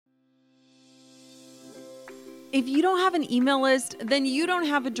If you don't have an email list, then you don't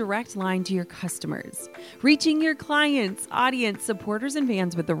have a direct line to your customers. Reaching your clients, audience, supporters, and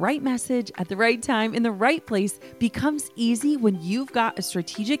fans with the right message at the right time in the right place becomes easy when you've got a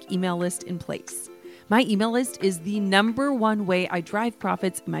strategic email list in place. My email list is the number one way I drive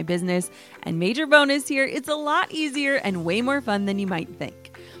profits in my business. And major bonus here, it's a lot easier and way more fun than you might think.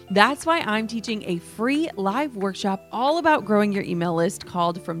 That's why I'm teaching a free live workshop all about growing your email list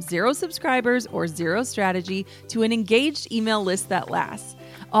called From Zero Subscribers or Zero Strategy to an Engaged Email List That Lasts.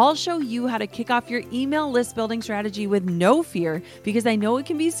 I'll show you how to kick off your email list building strategy with no fear, because I know it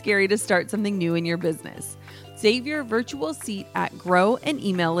can be scary to start something new in your business. Save your virtual seat at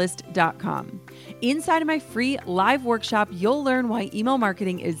growanemaillist.com. Inside of my free live workshop, you'll learn why email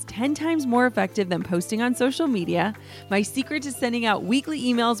marketing is 10 times more effective than posting on social media, my secret to sending out weekly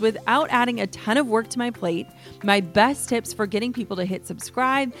emails without adding a ton of work to my plate, my best tips for getting people to hit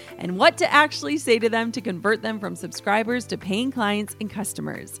subscribe, and what to actually say to them to convert them from subscribers to paying clients and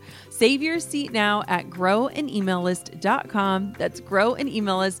customers. Save your seat now at growanemaillist.com. That's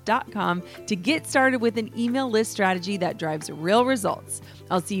growanemaillist.com to get started with an email list strategy that drives real results.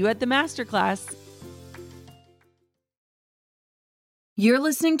 I'll see you at the masterclass. You're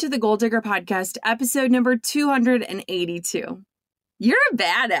listening to the Goal Digger Podcast, episode number 282. You're a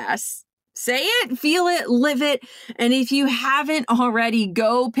badass. Say it, feel it, live it. And if you haven't already,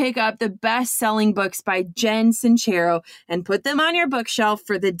 go pick up the best-selling books by Jen Sincero and put them on your bookshelf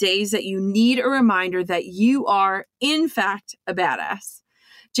for the days that you need a reminder that you are, in fact, a badass.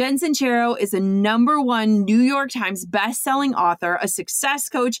 Jen Sincero is a #1 New York Times bestselling author, a success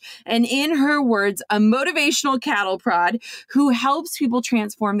coach, and in her words, a motivational cattle prod who helps people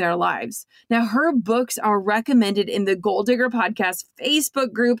transform their lives. Now, her books are recommended in the Goal Digger Podcast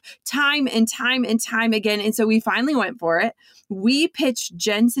Facebook group time and time again. And so we finally went for it. We pitched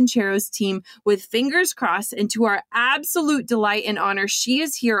Jen Sincero's team with fingers crossed, and to our absolute delight and honor, she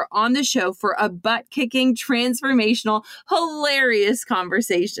is here on the show for a butt-kicking, transformational, hilarious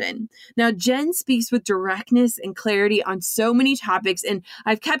conversation. Now, Jen speaks with directness and clarity on so many topics, and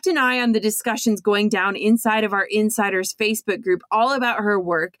I've kept an eye on the discussions going down inside of our Insiders Facebook group all about her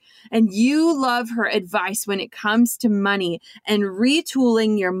work, and you love her advice when it comes to money and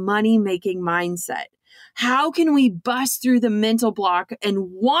retooling your money-making mindset. How can we bust through the mental block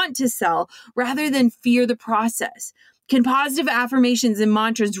and want to sell rather than fear the process? Can positive affirmations and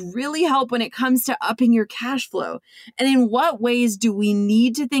mantras really help when it comes to upping your cash flow? And in what ways do we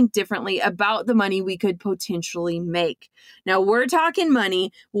need to think differently about the money we could potentially make? Now, we're talking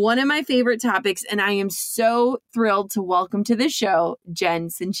money, one of my favorite topics, and I am so thrilled to welcome to the show, Jen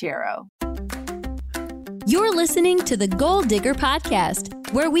Sincero. You're listening to the Goal Digger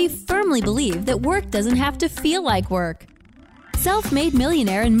Podcast, where we firmly believe that work doesn't have to feel like work. Self-made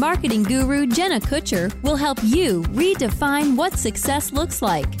millionaire and marketing guru Jenna Kutcher will help you redefine what success looks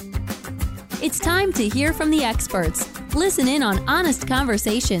like. It's time to hear from the experts, listen in on honest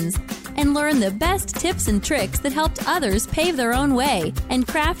conversations, and learn the best tips and tricks that helped others pave their own way and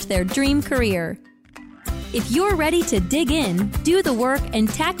craft their dream career. If you're ready to dig in, do the work, and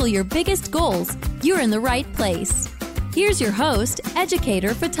tackle your biggest goals, you're in the right place. Here's your host,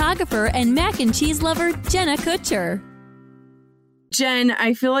 educator, photographer, and mac and cheese lover, Jenna Kutcher. Jen,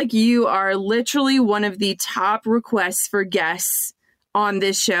 I feel like you are literally one of the top requests for guests on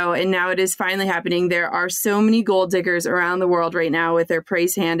this show, and now it is finally happening. There are so many goal diggers around the world right now with their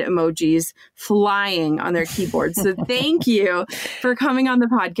praise hand emojis flying on their keyboards. So thank you for coming on the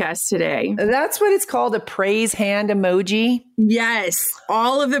podcast today. That's what it's called, a praise hand emoji? Yes,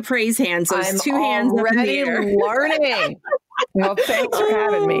 all of the praise hands. Those I'm two hands up in the air. learning. Well, thanks for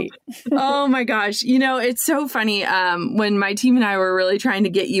having me. Oh my gosh. You know, it's so funny. When my team and I were really trying to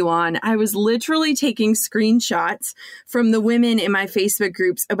get you on, I was literally taking screenshots from the women in my Facebook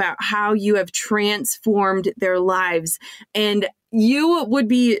groups about how you have transformed their lives. And you would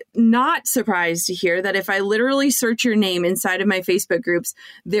be not surprised to hear that if I literally search your name inside of my Facebook groups,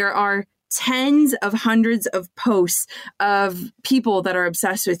 there are tens of hundreds of posts of people that are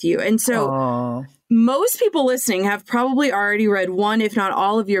obsessed with you. And so most people listening have probably already read one, if not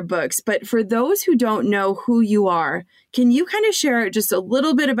all of your books. But for those who don't know who you are, can you kind of share just a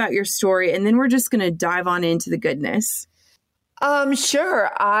little bit about your story? And then we're just going to dive on into the goodness. Sure.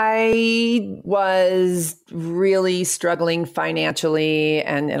 I was really struggling financially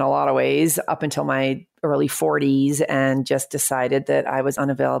and in a lot of ways up until my early 40s, and just decided that I was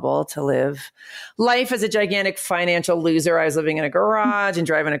unavailable to live life as a gigantic financial loser. I was living in a garage and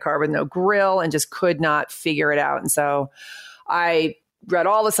driving a car with no grill and just could not figure it out. And so I read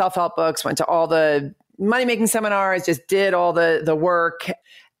all the self-help books, went to all the money-making seminars, just did all the work.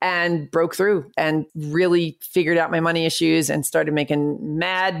 and broke through and really figured out my money issues and started making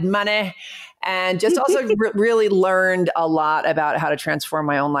mad money. And just also really learned a lot about how to transform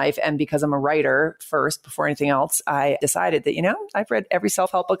my own life. And because I'm a writer first, before anything else, I decided that, I've read every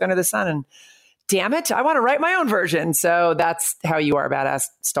self-help book under the sun, and damn it, I want to write my own version. So that's how You Are a Badass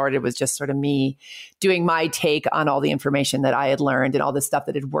started, was just sort of me doing my take on all the information that I had learned and all the stuff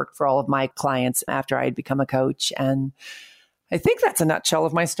that had worked for all of my clients after I had become a coach. And I think that's a nutshell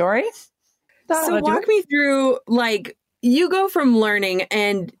of my story. So walk me through, you go from learning,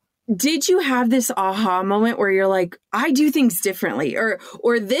 and did you have this aha moment where you're like, I do things differently, or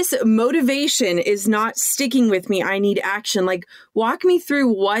this motivation is not sticking with me, I need action? Walk me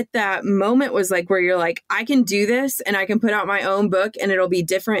through what that moment was like, where you're like, I can do this and I can put out my own book and it'll be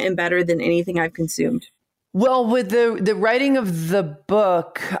different and better than anything I've consumed. Well, with the writing of the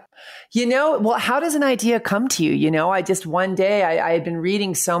book, how does an idea come to you? I just one day I had been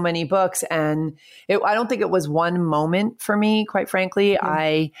reading so many books, and I don't think it was one moment for me, quite frankly. Mm-hmm.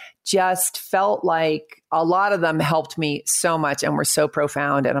 I just felt like a lot of them helped me so much and were so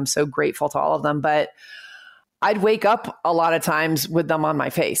profound, and I'm so grateful to all of them. But I'd wake up a lot of times with them on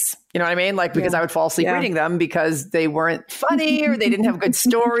my face. You know what I mean? Because I would fall asleep reading them because they weren't funny or they didn't have good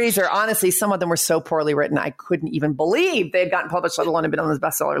stories, or honestly, some of them were so poorly written, I couldn't even believe they had gotten published, let alone have been on the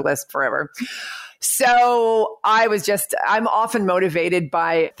bestseller list forever. So I'm often motivated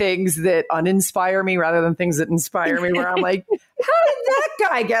by things that uninspire me rather than things that inspire me, where I'm like, how did that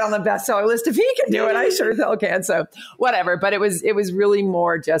guy get on the bestseller list? If he can do it, I sure as hell can. So whatever. But it was really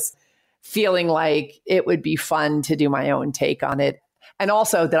more just feeling like it would be fun to do my own take on it. And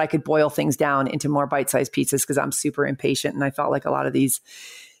also that I could boil things down into more bite-sized pieces, because I'm super impatient. And I felt like a lot of these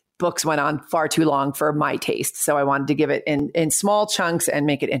books went on far too long for my taste. So I wanted to give it in small chunks and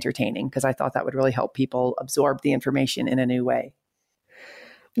make it entertaining, because I thought that would really help people absorb the information in a new way.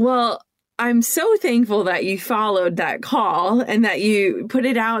 Well, I'm so thankful that you followed that call and that you put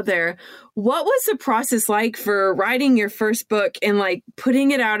it out there. What was the process like for writing your first book and putting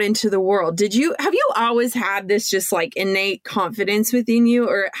it out into the world? Have you always had this just innate confidence within you,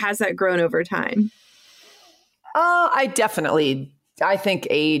 or has that grown over time? I think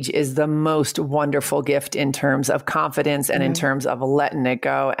age is the most wonderful gift in terms of confidence and in terms of letting it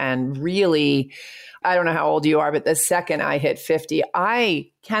go. And really, I don't know how old you are, but the second I hit 50, I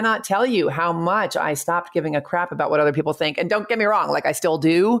cannot tell you how much I stopped giving a crap about what other people think. And don't get me wrong, I still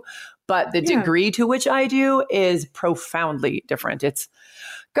do, but the degree to which I do is profoundly different. It's,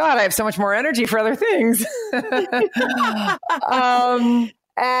 God, I have so much more energy for other things.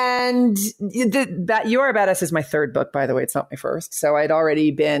 And that You Are a Badass is my third book, by the way. It's not my first. So I'd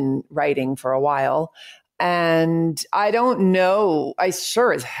already been writing for a while. And I don't know, I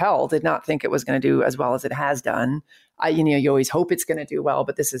sure as hell did not think it was going to do as well as it has done. You always hope it's going to do well,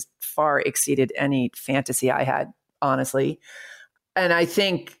 but this has far exceeded any fantasy I had, honestly. And I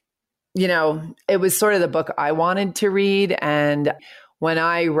think, it was sort of the book I wanted to read. And when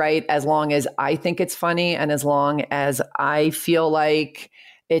I write, as long as I think it's funny and as long as I feel like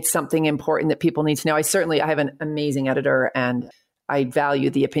it's something important that people need to know, I have an amazing editor and I value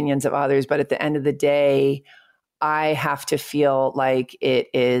the opinions of others, but at the end of the day, I have to feel like it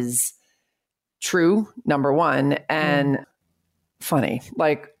is true, number one, and funny.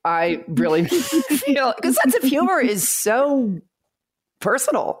 I really feel, because sense of humor is so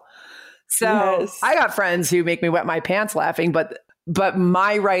personal. So yes. I got friends who make me wet my pants laughing, but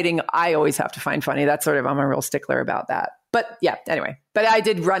my writing, I always have to find funny. That's I'm a real stickler about that. But yeah, anyway, but I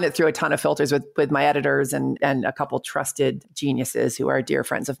did run it through a ton of filters with my editors and a couple trusted geniuses who are dear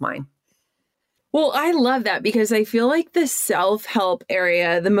friends of mine. Well, I love that, because I feel like the self-help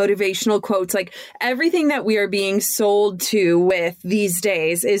area, the motivational quotes, everything that we are being sold to with these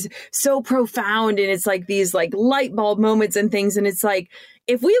days is so profound. And it's these light bulb moments and things. And it's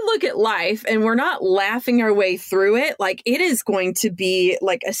if we look at life and we're not laughing our way through it, it is going to be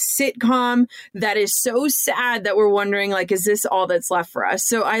a sitcom that is so sad that we're wondering, is this all that's left for us?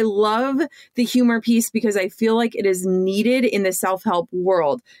 So I love the humor piece, because I feel like it is needed in the self-help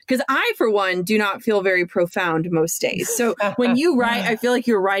world. Because I, for one, do not feel very profound most days. So when you write, I feel like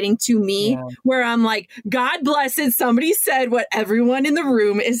you're writing to me, where I'm God bless it. Somebody said what everyone in the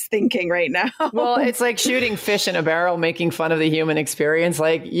room is thinking right now. Well, it's like shooting fish in a barrel, making fun of the human experience.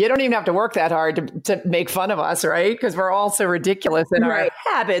 You don't even have to work that hard to make fun of us, right? Because we're all so ridiculous in our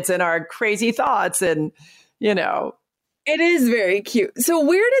habits and our crazy thoughts and, It is very cute. So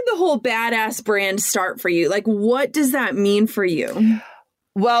where did the whole badass brand start for you? What does that mean for you?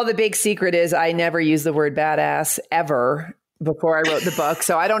 Well, the big secret is I never use the word badass ever. before I wrote the book.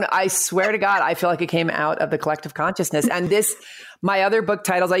 So I swear to God, I feel like it came out of the collective consciousness. And my other book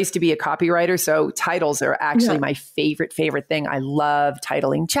titles, I used to be a copywriter. So titles are actually my favorite thing. I love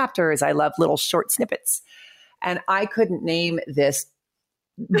titling chapters. I love little short snippets. And I couldn't name this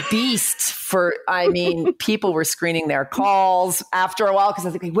beast people were screening their calls after a while because I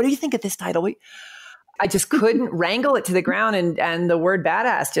was like, what do you think of this title? I just couldn't wrangle it to the ground. And the word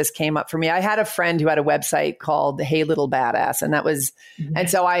badass just came up for me. I had a friend who had a website called Hey Little Badass. And that was, and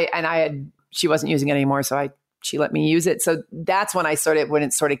so she wasn't using it anymore. So she let me use it. So that's when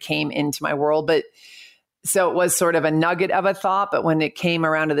it sort of came into my world. But so it was sort of a nugget of a thought. But when it came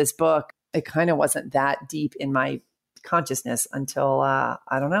around to this book, it kind of wasn't that deep in my consciousness until, I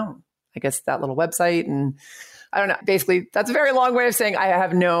don't know, I guess that little website. And I don't know. Basically, that's a very long way of saying I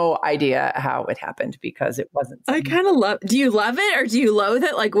have no idea how it happened because it wasn't. I kind of do you love it or do you loathe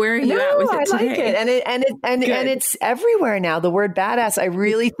it? Like, where are you at with it today? I like it. And it's everywhere now. The word badass, I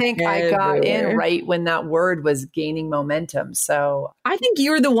really think I got in right when that word was gaining momentum. So I think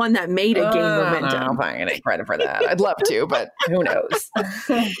you're the one that made it gain momentum. I don't know if I'm going to take credit for that. I'd love to, but who knows?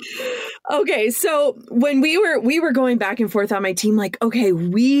 Okay. So when we were going back and forth on my team, like, okay,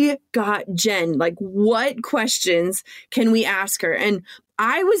 we got Jen, like what questions can we ask her? And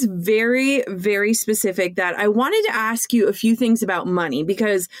I was very, very specific that I wanted to ask you a few things about money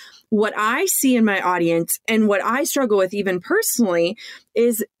because what I see in my audience and what I struggle with even personally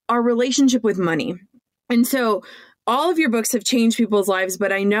is our relationship with money. And so all of your books have changed people's lives,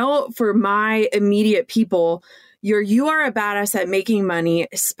 but I know for my immediate people, you are a badass at making money,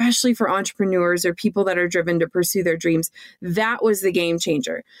 especially for entrepreneurs or people that are driven to pursue their dreams. That was the game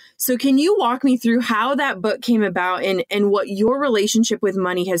changer. So can you walk me through how that book came about and what your relationship with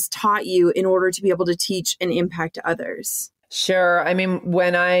money has taught you in order to be able to teach and impact others? Sure. I mean,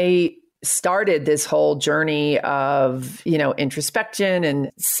 when I started this whole journey of, introspection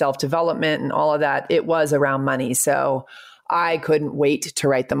and self-development and all of that, it was around money. So I couldn't wait to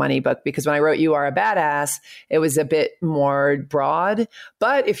write the money book because when I wrote You Are a Badass, it was a bit more broad.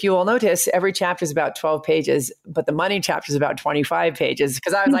 But if you will notice, every chapter is about 12 pages, but the money chapter is about 25 pages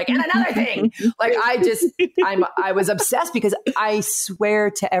because I was like, and another thing, like I was obsessed because I swear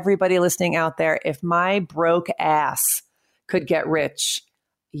to everybody listening out there, if my broke ass could get rich,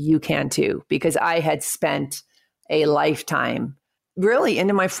 you can too, because I had spent a lifetime really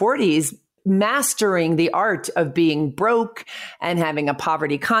into my 40s mastering the art of being broke and having a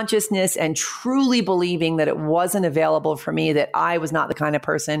poverty consciousness and truly believing that it wasn't available for me, that I was not the kind of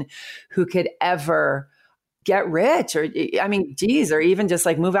person who could ever get rich or even just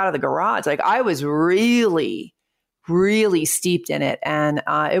like move out of the garage. Like I was really, really steeped in it. And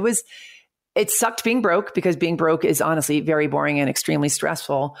it sucked being broke because being broke is honestly very boring and extremely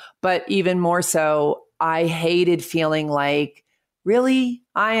stressful. But even more so, I hated feeling like, really,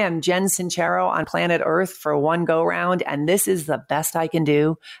 I am Jen Sincero on planet Earth for one go round, and this is the best I can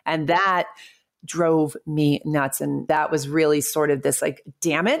do. And that drove me nuts. And that was really sort of this like,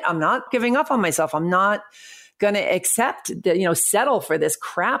 damn it, I'm not giving up on myself. I'm not going to accept that, settle for this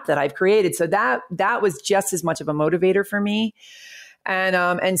crap that I've created. So that was just as much of a motivator for me.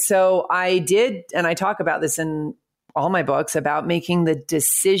 And so I did, and I talk about this in all my books about making the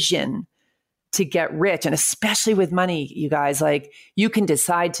decision to get rich. And especially with money, you guys, like you can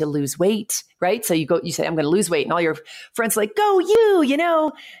decide to lose weight, right? So you say, I'm going to lose weight. And all your friends are like, go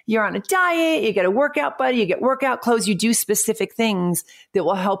you're on a diet, you get a workout buddy, you get workout clothes, you do specific things that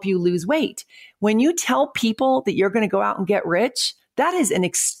will help you lose weight. When you tell people that you're going to go out and get rich, that is an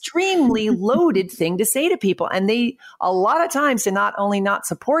extremely loaded thing to say to people. And they, a lot of times, to not only not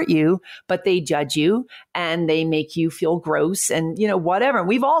support you, but they judge you and they make you feel gross and, whatever. And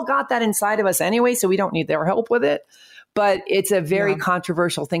we've all got that inside of us anyway, so we don't need their help with it. But it's a very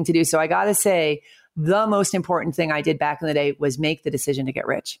controversial thing to do. So I got to say, the most important thing I did back in the day was make the decision to get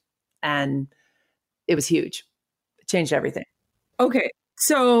rich. And it was huge. It changed everything. Okay.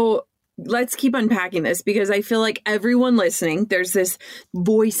 So let's keep unpacking this because I feel like everyone listening, there's this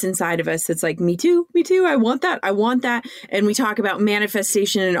voice inside of us that's like, me too, I want that. And we talk about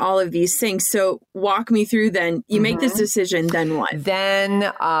manifestation and all of these things. So walk me through then. You make this decision, then what?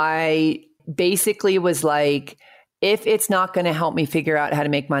 Then I basically was like, if it's not going to help me figure out how to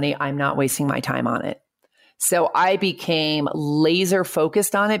make money, I'm not wasting my time on it. So I became laser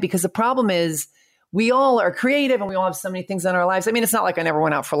focused on it because the problem is, we all are creative and we all have so many things in our lives. I mean, it's not like I never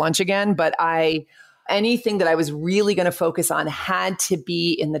went out for lunch again, but anything that I was really going to focus on had to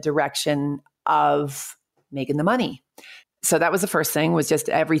be in the direction of making the money. So that was the first thing, was just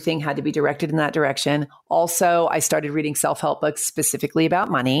everything had to be directed in that direction. Also, I started reading self-help books specifically about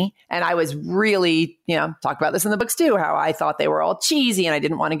money. And I was really, talk about this in the books too, how I thought they were all cheesy and I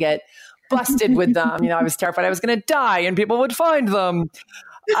didn't want to get busted with them. I was terrified I was going to die and people would find them.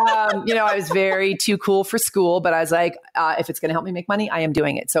 I was very too cool for school, but I was like, if it's going to help me make money, I am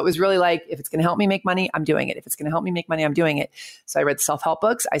doing it. So it was really like, if it's going to help me make money, I'm doing it. If it's going to help me make money, I'm doing it. So I read self-help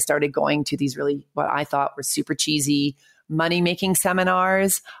books. I started going to these really, what I thought were super cheesy money-making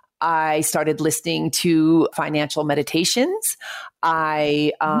seminars. I started listening to financial meditations.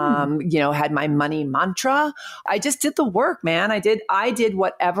 I, had my money mantra. I just did the work, man. I did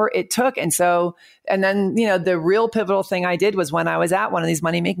whatever it took. And then, the real pivotal thing I did was when I was at one of these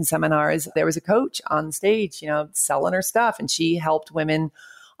money-making seminars, there was a coach on stage, selling her stuff. And she helped women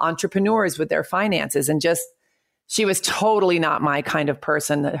entrepreneurs with their finances. And she was totally not my kind of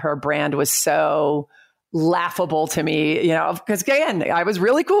person. Her brand was so laughable to me, because again, I was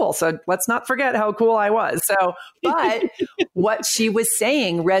really cool. So let's not forget how cool I was. But what she was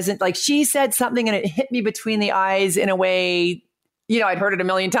saying like she said something and it hit me between the eyes in a way, I'd heard it a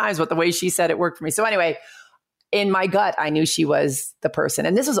million times, but the way she said it worked for me. So anyway, in my gut, I knew she was the person.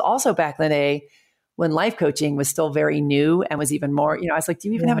 And this was also back in the day when life coaching was still very new and was even more, I was like, do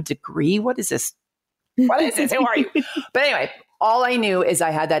you even have a degree? What is this? What is this? Who are you? But anyway, all I knew is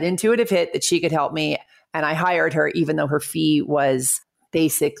I had that intuitive hit that she could help me. And I hired her, even though her fee was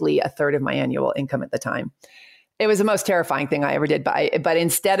basically a third of my annual income at the time. It was the most terrifying thing I ever did. But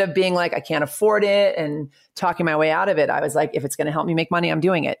instead of being like, I can't afford it and talking my way out of it, I was like, if it's going to help me make money, I'm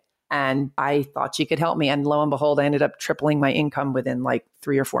doing it. And I thought she could help me. And lo and behold, I ended up tripling my income within like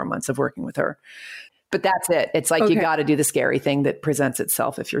 3 or 4 months of working with her. But that's it. It's like, you got to do the scary thing that presents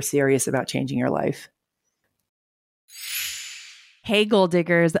itself if you're serious about changing your life. Hey, goal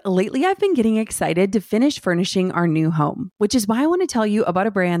diggers. Lately, I've been getting excited to finish furnishing our new home, which is why I want to tell you about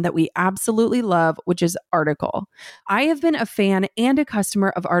a brand that we absolutely love, which is Article. I have been a fan and a customer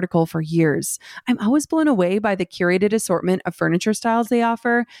of Article for years. I'm always blown away by the curated assortment of furniture styles they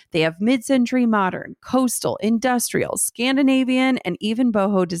offer. They have mid-century modern, coastal, industrial, Scandinavian, and even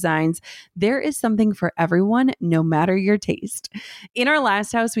boho designs. There is something for everyone, no matter your taste. In our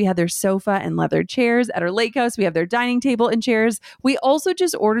last house, we had their sofa and leather chairs. At our lake house, we have their dining table and chairs. We also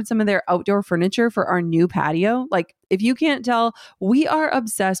just ordered some of their outdoor furniture for our new patio. Like, if you can't tell, we are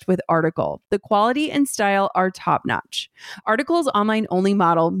obsessed with Article. The quality and style are top notch. Article's online only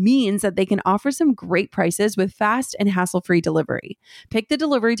model means that they can offer some great prices with fast and hassle-free delivery. Pick the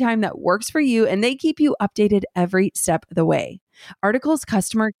delivery time that works for you, and they keep you updated every step of the way. Article's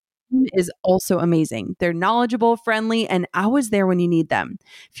customer is also amazing. They're knowledgeable, friendly, and always there when you need them.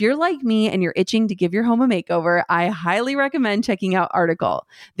 If you're like me and you're itching to give your home a makeover, I highly recommend checking out Article.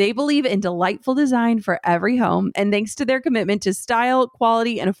 They believe in delightful design for every home, and thanks to their commitment to style,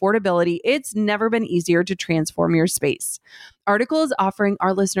 quality, and affordability, it's never been easier to transform your space. Article is offering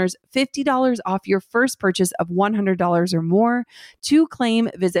our listeners $50 off your first purchase of $100 or more. To claim,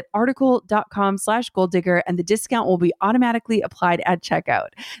 visit article.com/goaldigger and the discount will be automatically applied at checkout.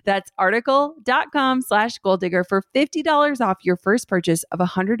 That's article.com/goaldigger for $50 off your first purchase of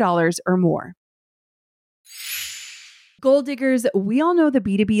 $100 or more. Goal diggers, we all know the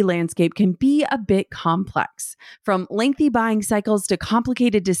B2B landscape can be a bit complex. From lengthy buying cycles to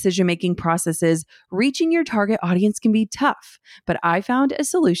complicated decision-making processes, reaching your target audience can be tough. But I found a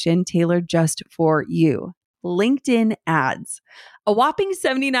solution tailored just for you: LinkedIn ads. A whopping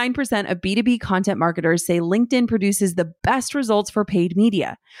 79% of B2B content marketers say LinkedIn produces the best results for paid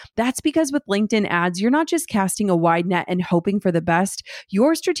media. That's because with LinkedIn ads, you're not just casting a wide net and hoping for the best,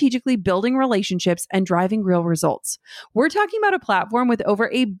 you're strategically building relationships and driving real results. We're talking about a platform with over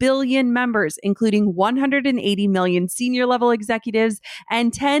 1 billion members, including 180 million senior level executives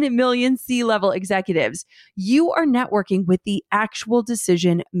and 10 million C-level executives. You are networking with the actual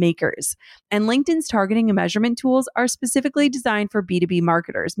decision makers. And LinkedIn's targeting and measurement tools are specifically designed for B2B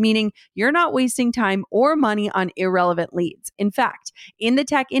marketers, meaning you're not wasting time or money on irrelevant leads. In fact, in the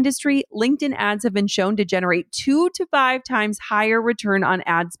tech industry, LinkedIn ads have been shown to generate 2 to 5 times higher return on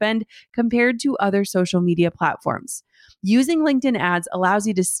ad spend compared to other social media platforms. Using LinkedIn ads allows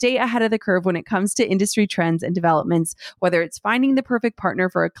you to stay ahead of the curve when it comes to industry trends and developments, whether it's finding the perfect partner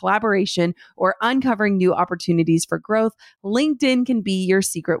for a collaboration or uncovering new opportunities for growth. LinkedIn can be your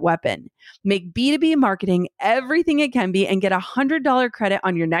secret weapon. Make B2B marketing everything it can be and get a $100 credit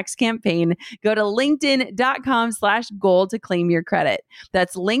on your next campaign. Go to linkedin.com/goal to claim your credit.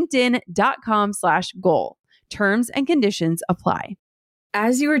 That's linkedin.com/goal. Terms and conditions apply.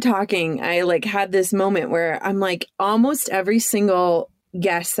 As you were talking, I had this moment where I'm like, almost every single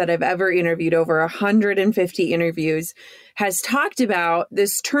guest that I've ever interviewed, over 150 interviews, has talked about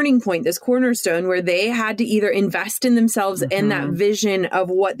this turning point, this cornerstone where they had to either invest in themselves and that vision of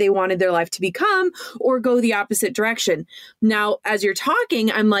what they wanted their life to become, or go the opposite direction. Now, as you're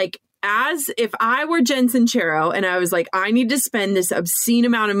talking, I'm like, as if I were Jen Sincero and I was like, I need to spend this obscene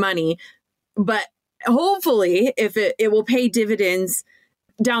amount of money, but hopefully if it will pay dividends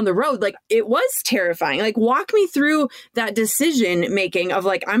down the road. Like, it was terrifying. Like, walk me through that decision making of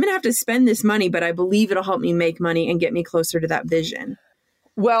like, I'm going to have to spend this money, but I believe it'll help me make money and get me closer to that vision.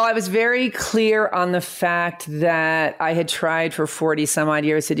 Well, I was very clear on the fact that I had tried for 40 some odd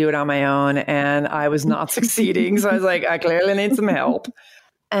years to do it on my own and I was not succeeding. So I was like, I clearly need some help.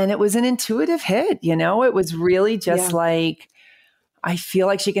 And it was an intuitive hit, it was really just like, I feel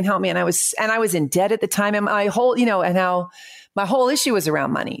like she can help me. And I was in debt at the time, and my whole, and how my whole issue was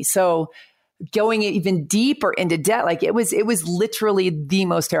around money. So going even deeper into debt, like it was literally the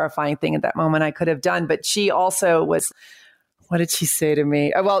most terrifying thing at that moment I could have done. But she also was, what did she say to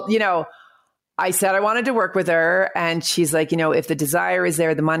me? Well, I said I wanted to work with her, and she's like, if the desire is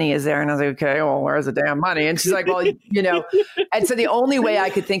there, the money is there. And I was like, okay, well, where's the damn money? And she's like, well, and so the only way I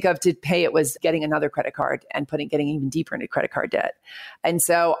could think of to pay it was getting another credit card and getting even deeper into credit card debt. And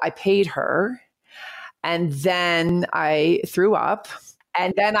so I paid her, and then I threw up,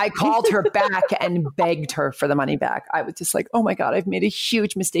 and then I called her back and begged her for the money back. I was just like, oh my God, I've made a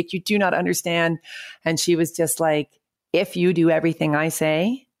huge mistake. You do not understand. And she was just like, if you do everything I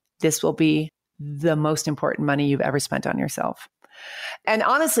say, this will be the most important money you've ever spent on yourself. And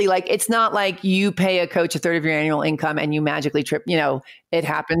honestly, like, it's not like you pay a coach a third of your annual income and you magically trip, it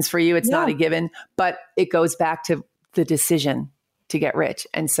happens for you. It's not a given, but it goes back to the decision to get rich.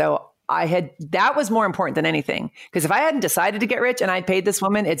 And so that was more important than anything. Because if I hadn't decided to get rich and I paid this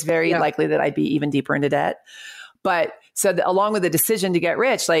woman, it's very likely that I'd be even deeper into debt. But so along with the decision to get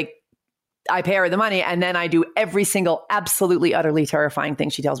rich, like, I pay her the money, and then I do every single absolutely, utterly terrifying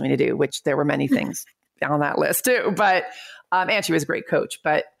thing she tells me to do, which there were many things on that list too. But, and she was a great coach,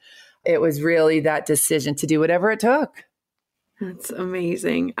 but it was really that decision to do whatever it took. That's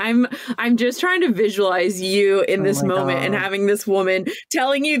amazing. I'm just trying to visualize you in this moment and having this woman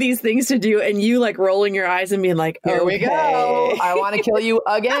telling you these things to do, and you like rolling your eyes and being like, here we go. I want to kill you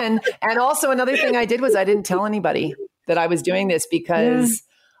again. And also another thing I did was I didn't tell anybody that I was doing this, because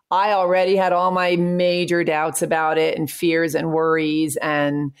I already had all my major doubts about it and fears and worries.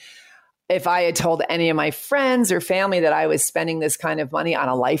 And if I had told any of my friends or family that I was spending this kind of money on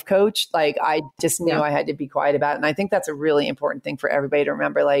a life coach, like, I just knew I had to be quiet about it. And I think that's a really important thing for everybody to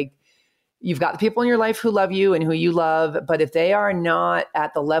remember. Like, you've got the people in your life who love you and who you love, but if they are not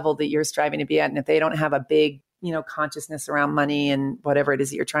at the level that you're striving to be at, and if they don't have a big, consciousness around money and whatever it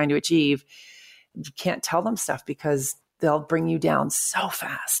is that you're trying to achieve, you can't tell them stuff because they'll bring you down so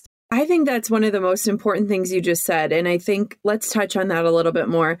fast. I think that's one of the most important things you just said. And I think let's touch on that a little bit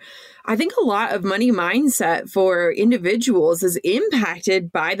more. I think a lot of money mindset for individuals is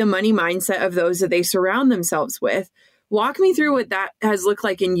impacted by the money mindset of those that they surround themselves with. Walk me through what that has looked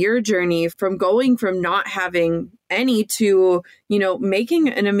like in your journey from going from not having any to, making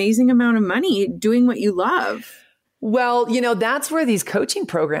an amazing amount of money doing what you love. Well, that's where these coaching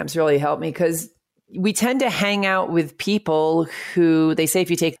programs really help me, because we tend to hang out with people who, they say, if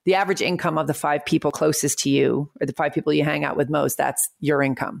you take the average income of the 5 people closest to you, or the 5 people you hang out with most, that's your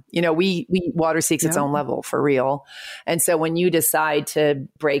income. Water seeks its own level, for real. And so when you decide to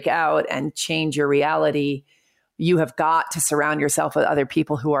break out and change your reality, you have got to surround yourself with other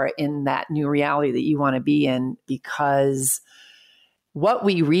people who are in that new reality that you want to be in, because what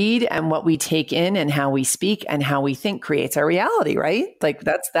we read and what we take in and how we speak and how we think creates our reality, right? Like,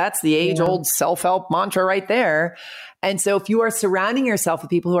 that's the age-old self-help mantra right there. And so if you are surrounding yourself with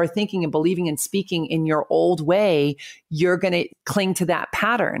people who are thinking and believing and speaking in your old way, you're going to cling to that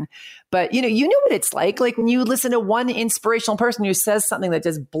pattern. But you know what it's like when you listen to one inspirational person who says something that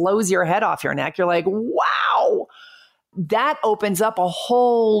just blows your head off your neck, you're like, wow, that opens up a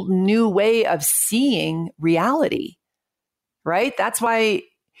whole new way of seeing reality. Right? That's why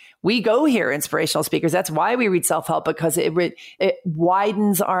we go here, inspirational speakers. That's why we read self-help, because it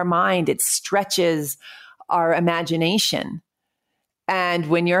widens our mind. It stretches our imagination. And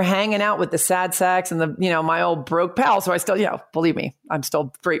when you're hanging out with the sad sacks and my old broke pals, so I still, believe me, I'm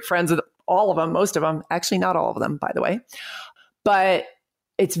still great friends with all of them, most of them, actually not all of them, by the way. But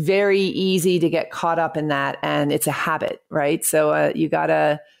it's very easy to get caught up in that, and it's a habit, right? So you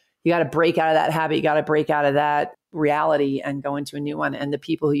gotta break out of that habit. You gotta break out of that reality and go into a new one. And the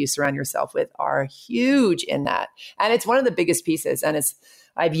people who you surround yourself with are huge in that. And it's one of the biggest pieces. And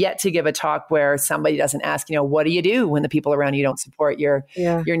I've yet to give a talk where somebody doesn't ask, what do you do when the people around you don't support your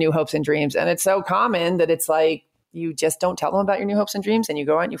new hopes and dreams? And it's so common that it's like, you just don't tell them about your new hopes and dreams, and you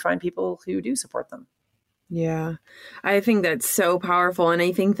go out and you find people who do support them. Yeah, I think that's so powerful. And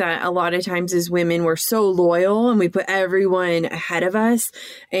I think that a lot of times as women, we're so loyal and we put everyone ahead of us,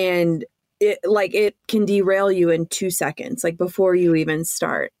 and it can derail you in 2 seconds, like before you even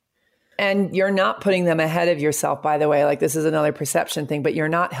start. And you're not putting them ahead of yourself, by the way. Like, this is another perception thing, but you're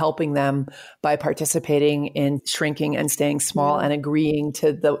not helping them by participating in shrinking and staying small and agreeing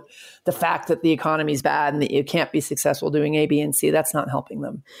to the fact that the economy is bad and that you can't be successful doing A, B, and C. That's not helping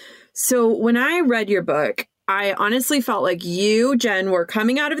them. So when I read your book, I honestly felt like you, Jen, were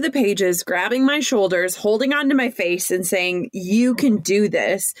coming out of the pages, grabbing my shoulders, holding onto my face and saying, you can do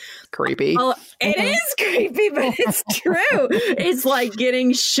this. Creepy. Well, it is creepy, but it's true. It's like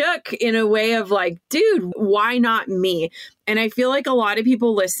getting shook in a way of like, dude, why not me? And I feel like a lot of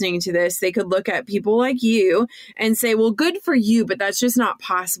people listening to this, they could look at people like you and say, well, good for you, but that's just not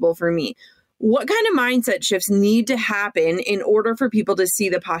possible for me. What kind of mindset shifts need to happen in order for people to see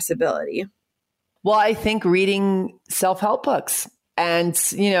the possibility? Well, I think reading self-help books. And,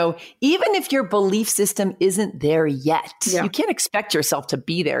 even if your belief system isn't there yet, you can't expect yourself to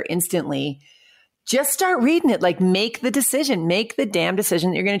be there instantly. Just start reading it. Like, make the damn decision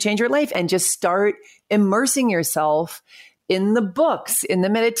that you're going to change your life, and just start immersing yourself in the books, in the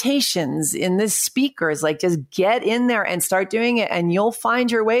meditations, in the speakers. Like, just get in there and start doing it, and you'll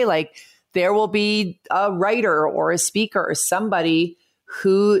find your way. Like, there will be a writer or a speaker or somebody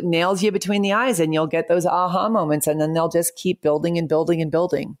who nails you between the eyes, and you'll get those aha moments, and then they'll just keep building and building and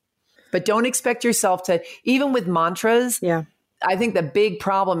building. But don't expect yourself to, even with mantras. Yeah. I think the big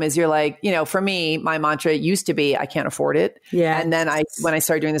problem is you're like, for me, my mantra used to be, I can't afford it. Yeah. And then when I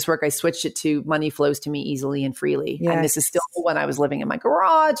started doing this work, I switched it to money flows to me easily and freely. Yes. And this is still when I was living in my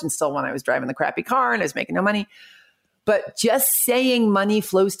garage, and still when I was driving the crappy car and I was making no money. But just saying money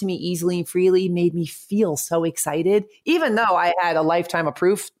flows to me easily and freely made me feel so excited, even though I had a lifetime of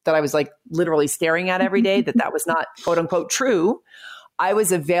proof that I was like literally staring at every day that was not quote unquote true. I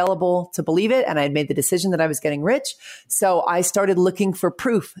was available to believe it, and I had made the decision that I was getting rich. So I started looking for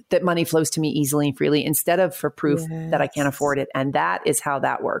proof that money flows to me easily and freely instead of for proof that I can't afford it. And that is how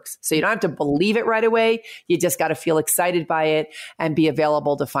that works. So you don't have to believe it right away. You just got to feel excited by it and be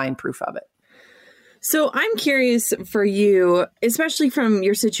available to find proof of it. So I'm curious for you, especially from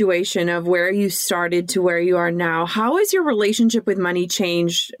your situation of where you started to where you are now, how has your relationship with money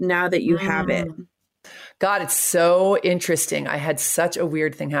changed now that you have it? God, it's so interesting. I had such a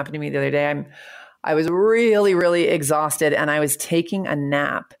weird thing happen to me the other day. I was really, really exhausted, and I was taking a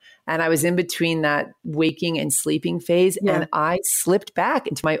nap, and I was in between that waking and sleeping phase. Yeah. And I slipped back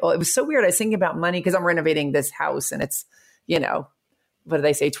into it was so weird. I was thinking about money because I'm renovating this house, and it's, what do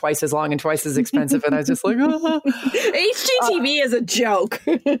they say? Twice as long and twice as expensive. And I was just like, HGTV is a joke.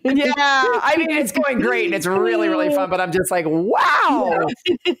 Yeah. I mean, it's going great and it's really, really fun, but I'm just like, wow,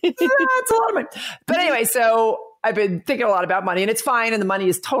 that's a lot of money. But anyway, so I've been thinking a lot about money, and it's fine. And the money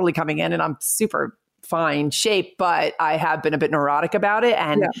is totally coming in, and I'm super fine shape, but I have been a bit neurotic about it.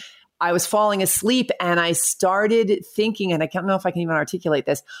 And I was falling asleep, and I started thinking, and I don't know if I can even articulate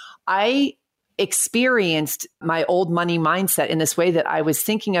this. I experienced my old money mindset in this way that I was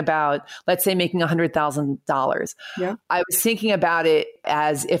thinking about, let's say, making $100,000. Yeah. I was thinking about it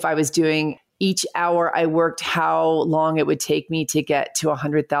as if I was doing each hour I worked, how long it would take me to get to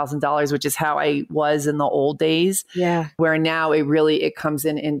 $100,000, which is how I was in the old days. Yeah. Where now it comes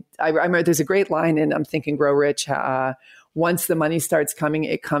in. And I remember there's a great line in I'm Think and Grow Rich. Once the money starts coming,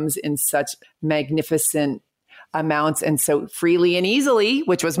 it comes in such magnificent amounts and so freely and easily,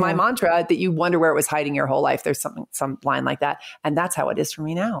 which was my mantra, that you wonder where it was hiding your whole life. There's some line like that. And that's how it is for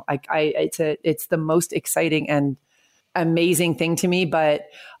me now. It's the most exciting and amazing thing to me, but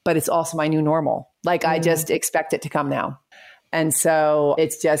it's also my new normal. Like I just expect it to come now. And so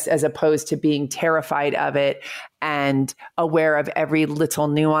it's just, as opposed to being terrified of it and aware of every little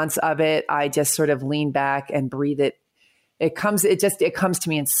nuance of it, I just sort of lean back and breathe it. It comes to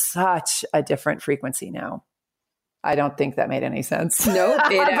me in such a different frequency now. I don't think that made any sense. No,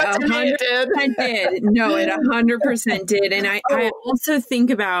 it 100% did. No, it 100% did. And I also think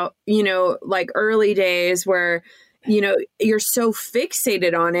about, like early days where, you're so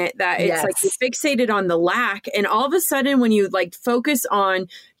fixated on it that it's like you're fixated on the lack. And all of a sudden, when you like focus on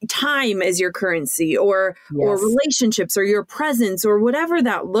time as your currency or relationships or your presence or whatever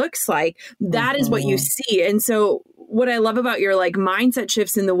that looks like, that is what you see. And so what I love about your like mindset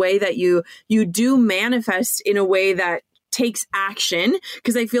shifts in the way that you do manifest in a way that takes action.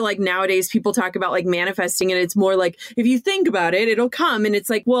 Because I feel like nowadays people talk about like manifesting and it's more like, if you think about it, it'll come. And it's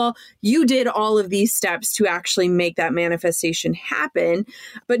like, well, you did all of these steps to actually make that manifestation happen.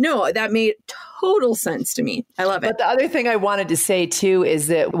 But no, that made total sense to me. I love it. But the other thing I wanted to say too is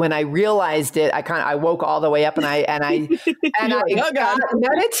that when I realized it, I woke all the way up and I got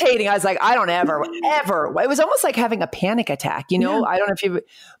meditating. I was like, I don't ever. It was almost like having a panic attack, you know? Yeah. I don't know if you,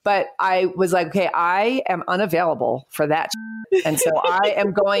 but I was like, okay, I am unavailable for that. And so I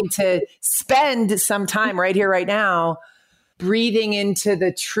am going to spend some time right here, right now, breathing into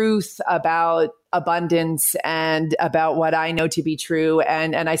the truth about abundance and about what I know to be true.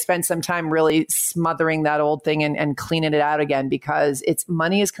 And I spent some time really smothering that old thing and cleaning it out again, because it's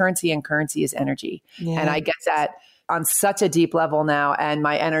money is currency and currency is energy. Yeah. And I get that on such a deep level now. And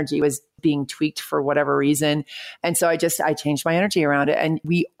my energy was being tweaked for whatever reason. And so I changed my energy around it. And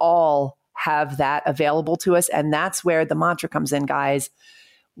we all have that available to us. And that's where the mantra comes in, guys.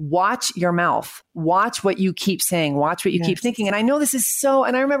 Watch your mouth. Watch what you keep saying. Watch what you keep thinking. And I know this is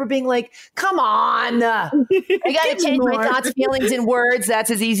and I remember being like, come on, I got to change my thoughts, feelings, and words.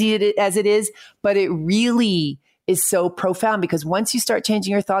 That's as easy as it is. But it really is so profound, because once you start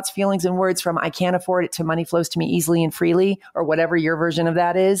changing your thoughts, feelings, and words from I can't afford it to money flows to me easily and freely, or whatever your version of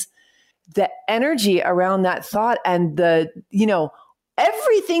that is, the energy around that thought and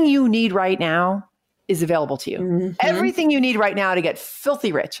everything you need right now is available to you. Mm-hmm. Everything you need right now to get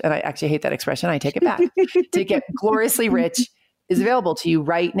filthy rich, and I actually hate that expression, I take it back, to get gloriously rich is available to you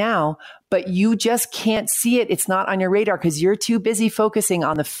right now, but you just can't see it. It's not on your radar because you're too busy focusing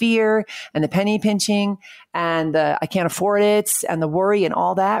on the fear and the penny pinching and the I can't afford it and the worry and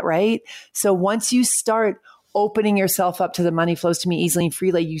all that, right? So once you start opening yourself up to the money flows to me easily and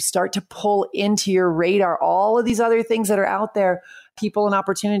freely, you start to pull into your radar all of these other things that are out there, people and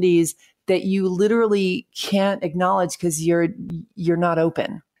opportunities that you literally can't acknowledge because you're not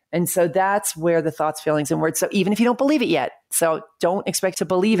open. And so that's where the thoughts, feelings, and words. So even if you don't believe it yet, so don't expect to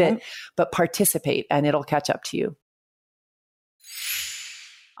believe it, but participate and it'll catch up to you.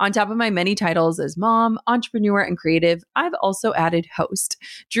 On top of my many titles as mom, entrepreneur, and creative, I've also added host.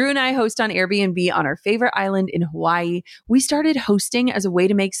 Drew and I host on Airbnb on our favorite island in Hawaii. We started hosting as a way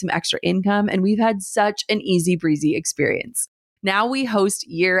to make some extra income, and we've had such an easy breezy experience. Now we host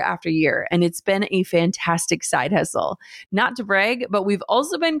year after year, and it's been a fantastic side hustle. Not to brag, but we've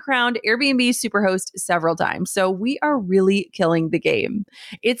also been crowned Airbnb Superhost several times, so we are really killing the game.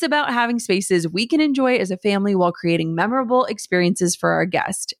 It's about having spaces we can enjoy as a family while creating memorable experiences for our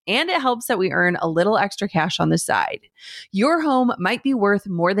guests, and it helps that we earn a little extra cash on the side. Your home might be worth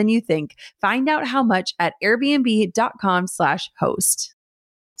more than you think. Find out how much at airbnb.com/host.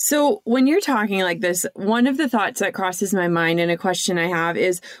 So when you're talking like this, one of the thoughts that crosses my mind and a question I have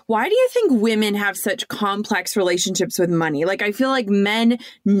is, why do you think women have such complex relationships with money? Like, I feel like men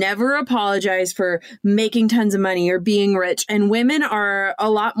never apologize for making tons of money or being rich, and women are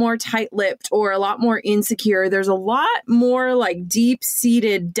a lot more tight-lipped or a lot more insecure. There's a lot more like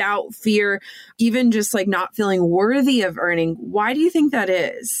deep-seated doubt, fear, even just like not feeling worthy of earning. Why do you think that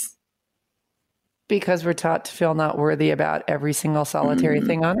is? Because we're taught to feel not worthy about every single solitary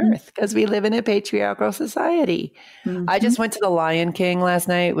thing on earth, because we live in a patriarchal society. Mm-hmm. I just went to the Lion King last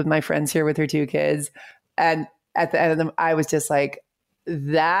night with my friends here with her 2 kids. And at the end of them, I was just like,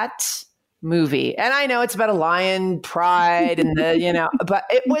 that movie. And I know it's about a lion pride and but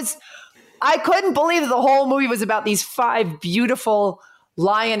I couldn't believe that the whole movie was about these 5 beautiful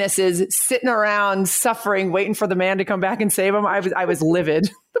lionesses sitting around suffering, waiting for the man to come back and save them. I was livid.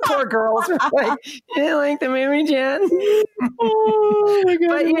 The poor girls were like, you like the movie, Jen? Oh my God.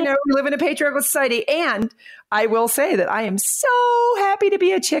 But we live in a patriarchal society. And I will say that I am so happy to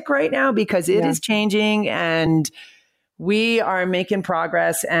be a chick right now, because it is changing and we are making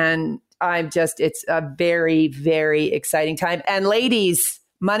progress. And it's a very, very exciting time. And ladies,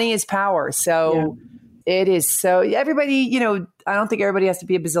 money is power. So it is everybody, I don't think everybody has to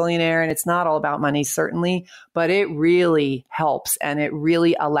be a bazillionaire, and it's not all about money, certainly, but it really helps. And it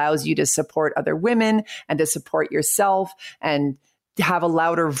really allows you to support other women and to support yourself and have a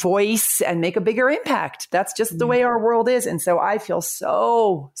louder voice and make a bigger impact. That's just the way our world is. And so I feel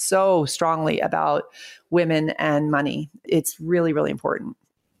so, so strongly about women and money. It's really, really important.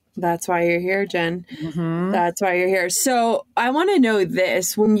 That's why you're here, Jen. Mm-hmm. That's why you're here. So I want to know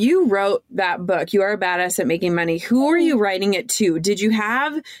this. When you wrote that book, You Are a Badass at Making Money, who were you writing it to? Did you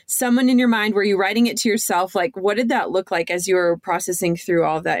have someone in your mind? Were you writing it to yourself? Like, what did that look like as you were processing through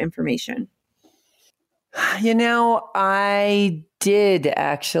all of that information? I did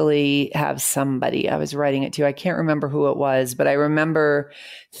actually have somebody I was writing it to. I can't remember who it was, but I remember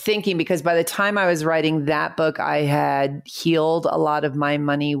thinking, because by the time I was writing that book, I had healed a lot of my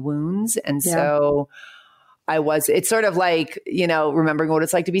money wounds. And so it's sort of like, remembering what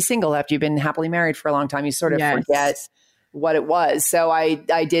it's like to be single after you've been happily married for a long time. You sort of forget what it was. So I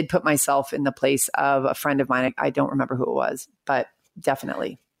did put myself in the place of a friend of mine. I don't remember who it was, but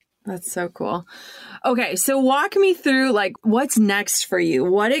definitely. That's so cool. Okay. So walk me through what's next for you?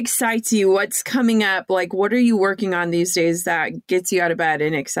 What excites you? What's coming up? What are you working on these days that gets you out of bed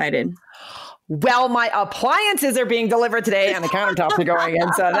and excited? Well, my appliances are being delivered today and the countertops are going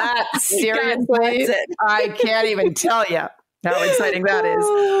in. So that seriously, I can't even tell you how exciting that is.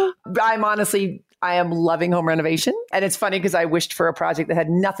 I am loving home renovation. And it's funny because I wished for a project that had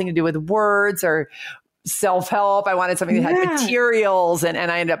nothing to do with words or self-help. I wanted something that had materials, and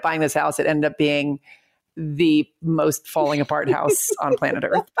I ended up buying this house. It ended up being the most falling apart house on planet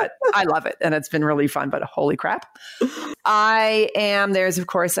Earth, but I love it. And it's been really fun, but holy crap. There's of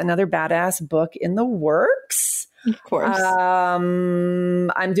course another badass book in the works. Of course.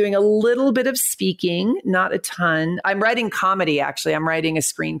 I'm doing a little bit of speaking, not a ton. I'm writing comedy, actually. I'm writing a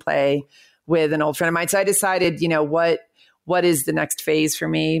screenplay with an old friend of mine. So I decided, what is the next phase for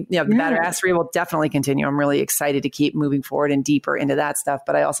me? The badassery will definitely continue. I'm really excited to keep moving forward and deeper into that stuff.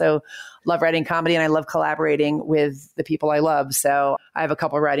 But I also love writing comedy and I love collaborating with the people I love. So I have a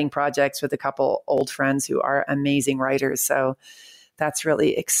couple writing projects with a couple old friends who are amazing writers. So that's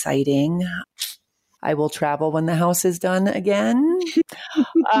really exciting. I will travel when the house is done again.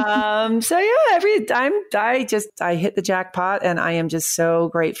 I hit the jackpot, and I am just so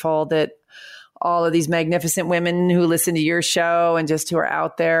grateful that all of these magnificent women who listen to your show and just who are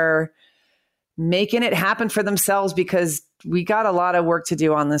out there making it happen for themselves, because we got a lot of work to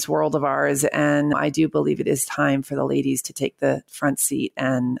do on this world of ours. And I do believe it is time for the ladies to take the front seat.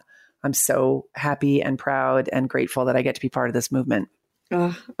 And I'm so happy and proud and grateful that I get to be part of this movement.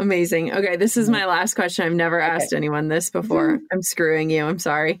 Oh, amazing. Okay, this is my last question. I've never asked anyone this before. I'm screwing you. I'm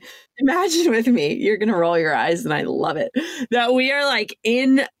sorry. Imagine with me, you're going to roll your eyes, and I love it, that we are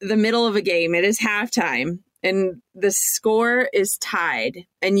in the middle of a game. It is halftime, and the score is tied,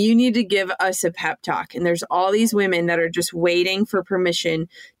 and you need to give us a pep talk. And there's all these women that are just waiting for permission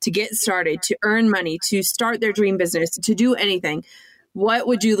to get started, to earn money, to start their dream business, to do anything. What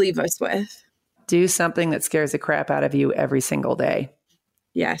would you leave us with? Do something that scares the crap out of you every single day.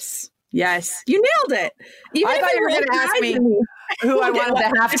 Yes. Yes. You nailed it. I thought you were going to ask me who I wanted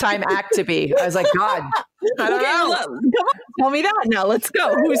the halftime act to be. I was like, God, I don't know. Look, come on, tell me that now. Let's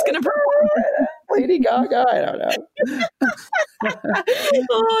go. Who's going to perform? Lady Gaga? I don't know.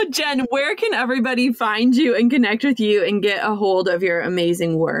 Oh, Jen, where can everybody find you and connect with you and get a hold of your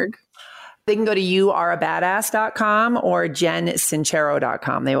amazing work? They can go to youareabadass.com or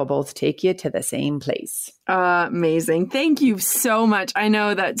jensincero.com. They will both take you to the same place. Amazing. Thank you so much. I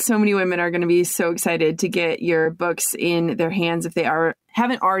know that so many women are going to be so excited to get your books in their hands if they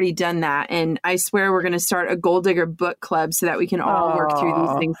haven't already done that. And I swear we're going to start a Gold Digger book club so that we can all work through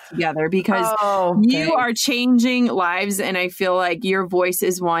these things together, because you are changing lives. And I feel like your voice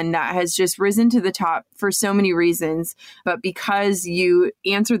is one that has just risen to the top for so many reasons, but because you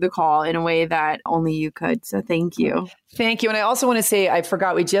answered the call in a way that only you could. So thank you. Thank you. And I also want to say, I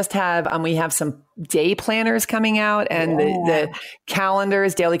forgot, we just have, we have some day planners coming out, and the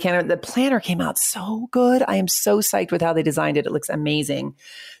calendars, daily calendar. The planner came out so good. I am so psyched with how they designed it. It looks amazing.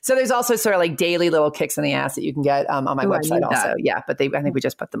 So there's also sort of like daily little kicks in the ass that you can get on my website also. Yeah, but I think we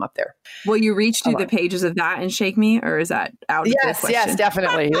just put them up there. Will you reach through the pages of that and shake me, or is that out of the question? Yes,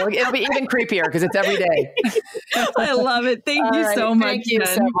 definitely. It'll be even creepier because it's every day. I love it. Thank you so much. Thank you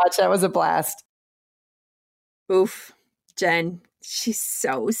so much. That was a blast. Oof. Jen, she's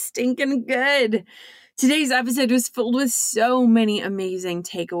so stinking good. Today's episode was filled with so many amazing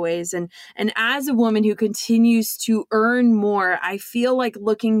takeaways. And as a woman who continues to earn more, I feel like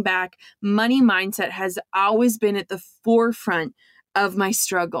looking back, money mindset has always been at the forefront of my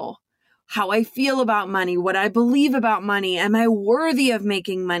struggle. How I feel about money, what I believe about money, am I worthy of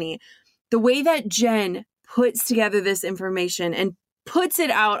making money? The way that Jen puts together this information and puts it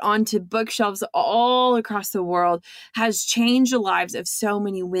out onto bookshelves all across the world has changed the lives of so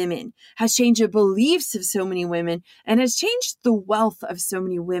many women, has changed the beliefs of so many women, and has changed the wealth of so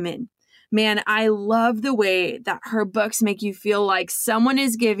many women. Man, I love the way that her books make you feel like someone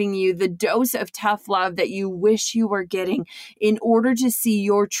is giving you the dose of tough love that you wish you were getting in order to see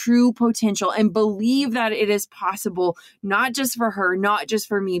your true potential and believe that it is possible, not just for her, not just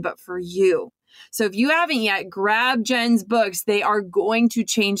for me, but for you. So if you haven't yet, grab Jen's books. They are going to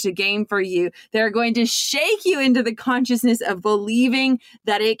change the game for you. They're going to shake you into the consciousness of believing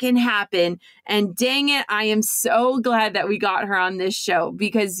that it can happen. And dang it, I am so glad that we got her on this show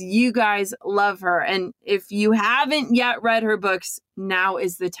because you guys love her. And if you haven't yet read her books, now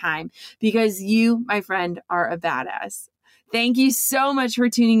is the time because you, my friend, are a badass. Thank you so much for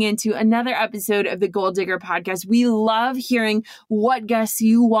tuning in to another episode of the Goal Digger Podcast. We love hearing what guests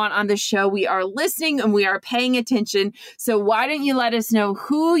you want on the show. We are listening and we are paying attention. So why don't you let us know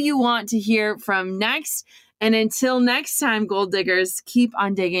who you want to hear from next? And until next time, Goal Diggers, keep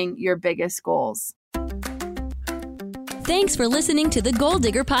on digging your biggest goals. Thanks for listening to the Goal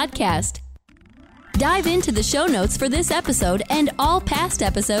Digger Podcast. Dive into the show notes for this episode and all past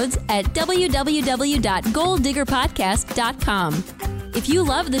episodes at www.goaldiggerpodcast.com. If you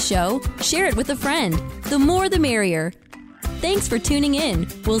love the show, share it with a friend. The more the merrier. Thanks for tuning in.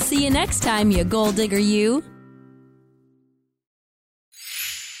 We'll see you next time, you Goal Digger you.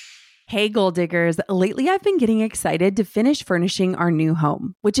 Hey, Goal Diggers. Lately, I've been getting excited to finish furnishing our new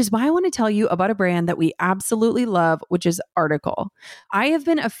home, which is why I want to tell you about a brand that we absolutely love, which is Article. I have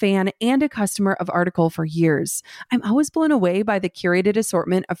been a fan and a customer of Article for years. I'm always blown away by the curated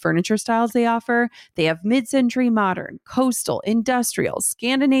assortment of furniture styles they offer. They have mid-century modern, coastal, industrial,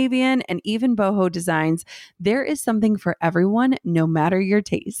 Scandinavian, and even boho designs. There is something for everyone, no matter your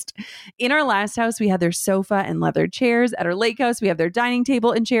taste. In our last house, we had their sofa and leather chairs. At our lake house, we have their dining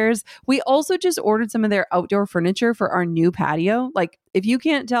table and chairs. We also just ordered some of their outdoor furniture for our new patio. Like, if you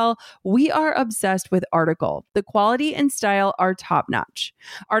can't tell, we are obsessed with Article. The quality and style are top notch.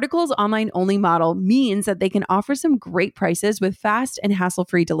 Article's online only model means that they can offer some great prices with fast and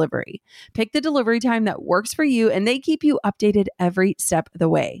hassle-free delivery. Pick the delivery time that works for you, and they keep you updated every step of the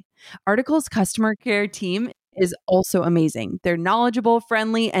way. Article's customer care team is also amazing. They're knowledgeable,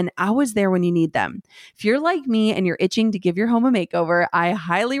 friendly, and always there when you need them. If you're like me and you're itching to give your home a makeover, I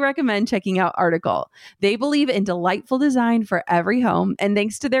highly recommend checking out Article. They believe in delightful design for every home, and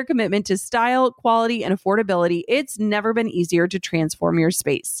thanks to their commitment to style, quality, and affordability, it's never been easier to transform your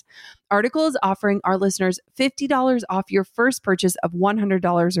space. Article is offering our listeners $50 off your first purchase of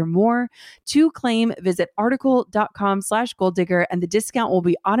 $100 or more. To claim, visit article.com/goaldigger and the discount will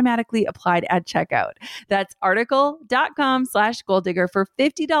be automatically applied at checkout. That's article.com/goaldigger for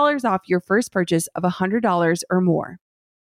 $50 off your first purchase of $100 or more.